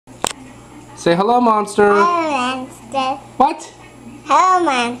Say hello, Monster. Hello, Monster. What? Hello,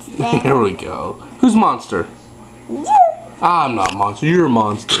 Monster. Here we go. Who's Monster? You. I'm not Monster. You're a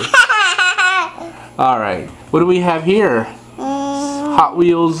Monster. Alright. What do we have here? Hot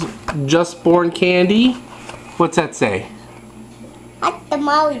Wheels Just Born Candy. What's that say? Hot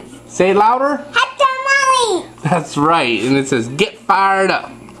tamales. Say it louder. Hot tamales. That's right. And it says get fired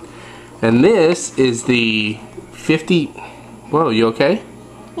up. And this is the 50... Whoa, you okay?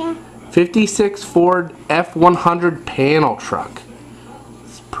 Yeah. 56 Ford F-100 panel truck.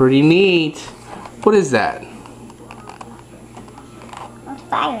 It's pretty neat. What is that? A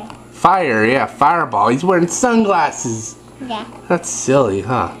fire. Fire, yeah, fireball. He's wearing sunglasses. Yeah. That's silly,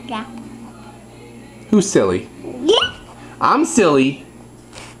 huh? Yeah. Who's silly? Yeah. I'm silly.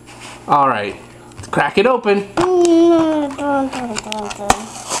 Alright, let's crack it open.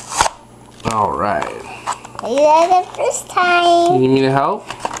 Alright. You did the first time. You need me to help?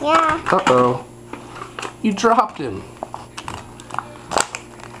 Yeah. Uh-oh. You dropped him.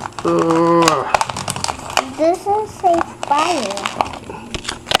 This is a fire.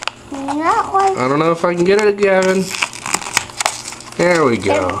 Not one. I don't know if I can get it, Gavin. There we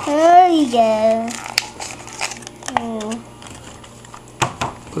go. There you go.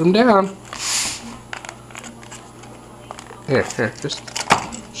 Put him down. Here, just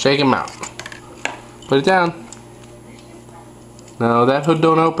shake him out. Put it down. No, that hood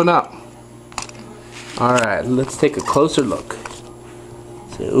don't open up. Alright, let's take a closer look.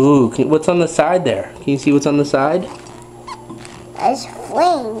 So, ooh, what's on the side there? Can you see what's on the side? It's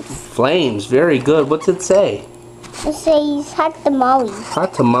flames. Flames, very good. What's it say? It says hot tamales.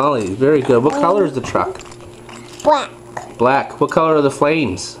 Hot tamales, very good. What color is the truck? Black. Black. What color are the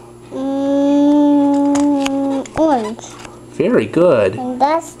flames? Orange. Very good. And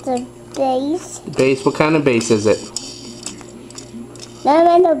that's the base. Base, what kind of base is it? No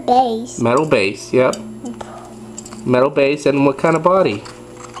metal base. Metal base, yep. Metal base, and what kind of body?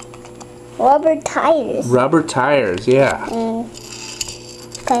 Rubber tires. Rubber tires, yeah.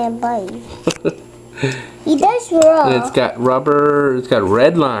 Kind of body. He does roll. And it's got rubber, it's got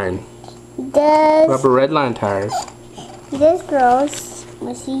red line. He does. Rubber red line tires. He does rolls.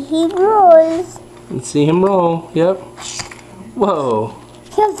 Let's see he rolls. Let's see him roll, yep. Whoa.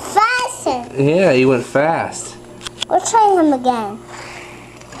 He's faster. Yeah, he went fast. We'll try him again.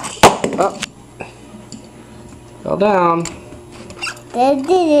 Oh. Fell down. They did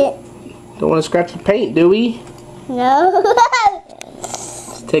it. Don't want to scratch the paint, do we? No.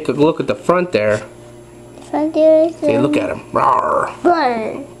 Let's take a look at the front there. Front there is Hey, look at him. Rawr.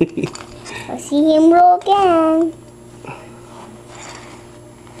 bird. I'll see him roll again.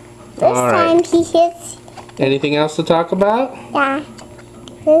 This All time right. he hits. Anything else to talk about? Yeah.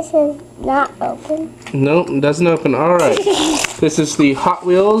 This is not open. Nope, it doesn't open. Alright. This is the Hot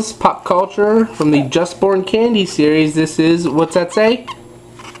Wheels Pop Culture from the Just Born Candy series. This is, what's that say?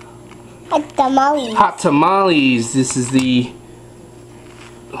 Hot tamales. Hot Tamales. This is the,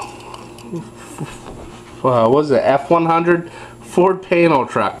 what was it? F-100 Ford panel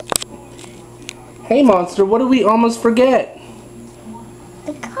truck. Hey, Monster, what did we almost forget?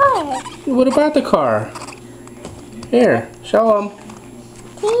 The car. What about the car? Here, show them.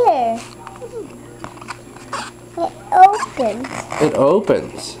 Here. It opens. It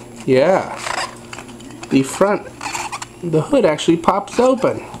opens. Yeah. The front, the hood actually pops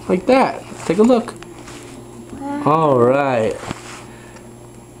open like that. Take a look. Alright.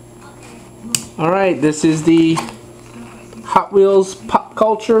 Alright, this is the Hot Wheels Pop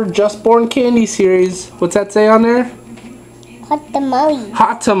Culture Just Born Candy series. What's that say on there? Hot tamales.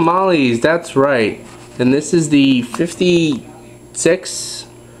 Hot Tamales, that's right. And this is the 56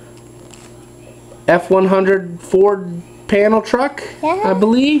 F-100 Ford panel truck, Yeah. I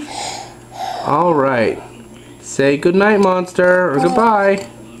believe. Alright. Say goodnight, Monster, or goodbye.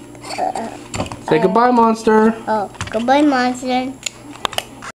 Say goodbye, Monster. Oh, goodbye, monster.